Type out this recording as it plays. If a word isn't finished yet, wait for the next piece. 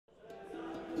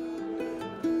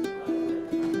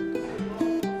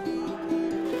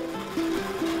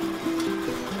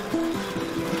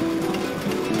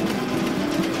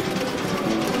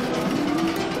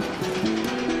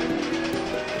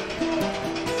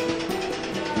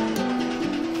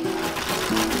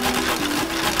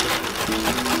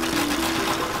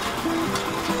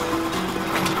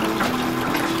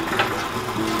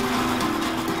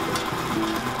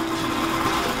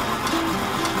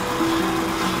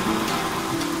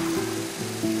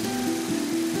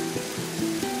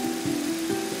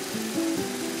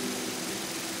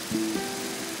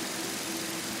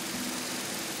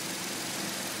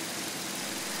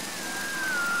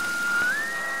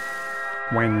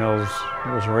Wayne Mills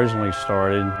was originally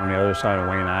started on the other side of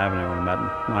Wayne Avenue in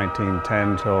about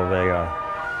 1910 till the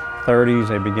 30s.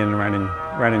 They began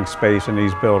renting space in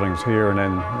these buildings here, and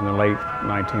then in the late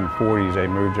 1940s they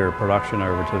moved their production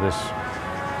over to this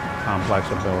complex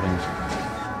of buildings.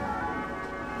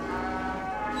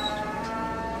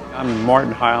 I'm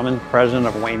Martin Heilman, president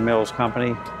of Wayne Mills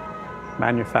Company,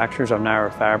 manufacturers of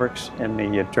narrow fabrics in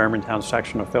the Germantown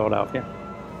section of Philadelphia.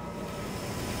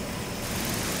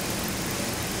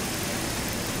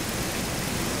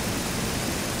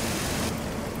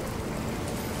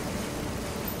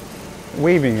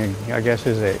 Weaving, I guess,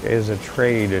 is a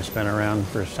trade that's been around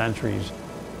for centuries.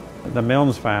 The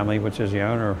Mills family, which is the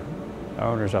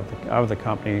owners of the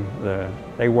company,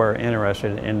 they were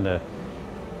interested in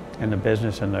the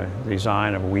business and the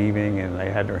design of weaving, and they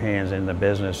had their hands in the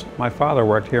business. My father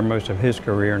worked here most of his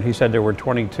career, and he said there were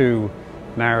 22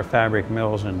 narrow fabric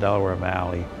mills in Delaware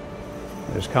Valley.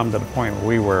 It's come to the point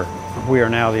where we are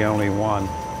now the only one.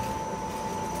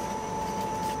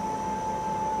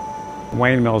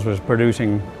 Wayne Mills was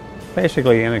producing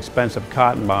basically inexpensive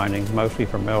cotton bindings, mostly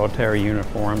for military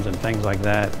uniforms and things like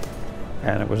that.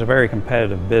 And it was a very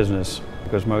competitive business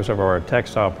because most of our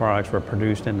textile products were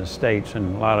produced in the States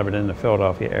and a lot of it in the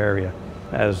Philadelphia area.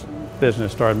 As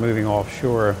business started moving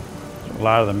offshore, a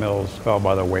lot of the mills fell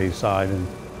by the wayside, and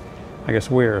I guess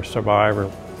we're a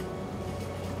survivor.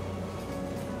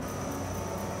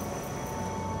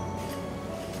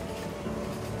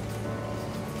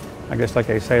 I guess, like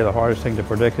they say, the hardest thing to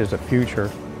predict is the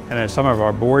future. And at some of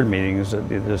our board meetings,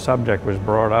 the subject was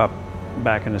brought up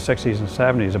back in the 60s and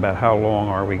 70s about how long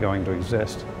are we going to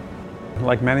exist.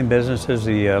 Like many businesses,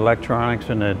 the electronics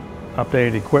and the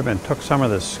updated equipment took some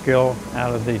of the skill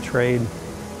out of the trade.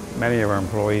 Many of our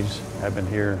employees have been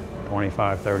here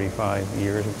 25, 35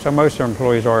 years. So most of our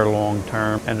employees are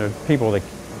long-term, and they're people that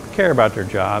care about their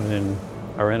jobs and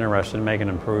are interested in making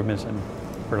improvements in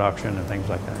production and things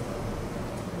like that.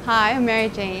 Hi, I'm Mary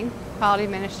Jane, Quality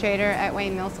Administrator at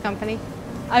Wayne Mills Company.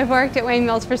 I've worked at Wayne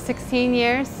Mills for 16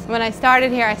 years. When I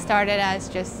started here, I started as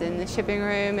just in the shipping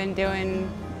room and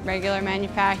doing regular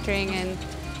manufacturing, and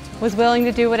was willing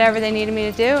to do whatever they needed me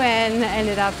to do, and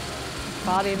ended up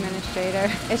Quality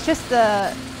Administrator. It's just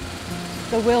the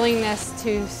willingness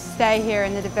to stay here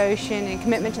and the devotion and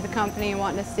commitment to the company and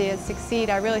wanting to see it succeed.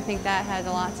 I really think that has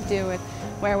a lot to do with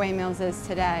where Wayne Mills is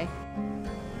today.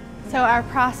 So our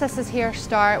processes here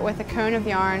start with a cone of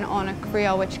yarn on a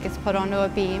creel, which gets put onto a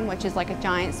beam, which is like a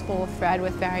giant spool of thread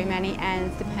with very many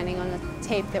ends depending on the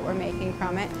tape that we're making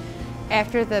from it.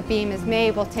 After the beam is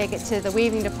made, we'll take it to the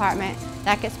weaving department.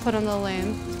 That gets put on the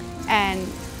loom, and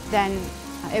then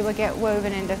it will get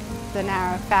woven into the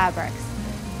narrow fabrics.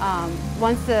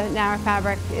 Once the narrow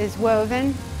fabric is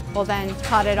woven, we'll then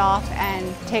cut it off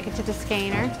and take it to the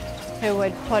skeiner, who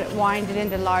would wind it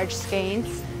into large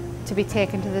skeins to be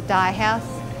taken to the dye house.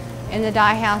 In the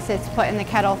dye house, it's put in the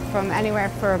kettle from anywhere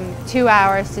from 2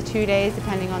 hours to 2 days,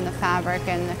 depending on the fabric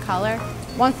and the color.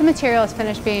 Once the material is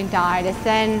finished being dyed, it's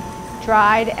then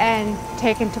dried and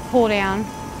taken to pull down.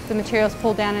 The material is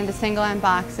pulled down into single end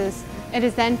boxes. It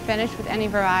is then finished with any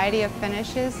variety of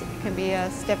finishes. It can be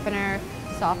a stiffener,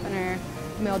 softener,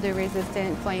 mildew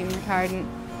resistant, flame retardant.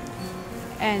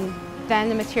 And then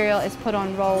the material is put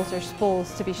on rolls or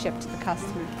spools to be shipped to the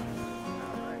customer.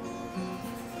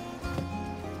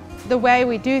 The way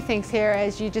we do things here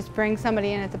is you just bring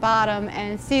somebody in at the bottom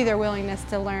and see their willingness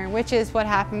to learn, which is what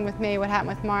happened with me, what happened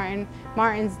with Martin.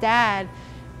 Martin's dad,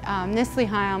 Nisley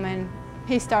Heilman,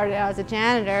 he started out as a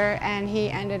janitor and he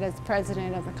ended as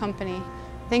president of the company.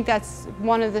 I think that's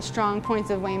one of the strong points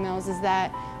of Wayne Mills, is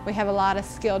that we have a lot of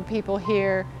skilled people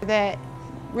here that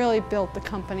really built the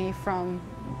company from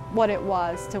what it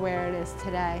was to where it is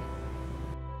today.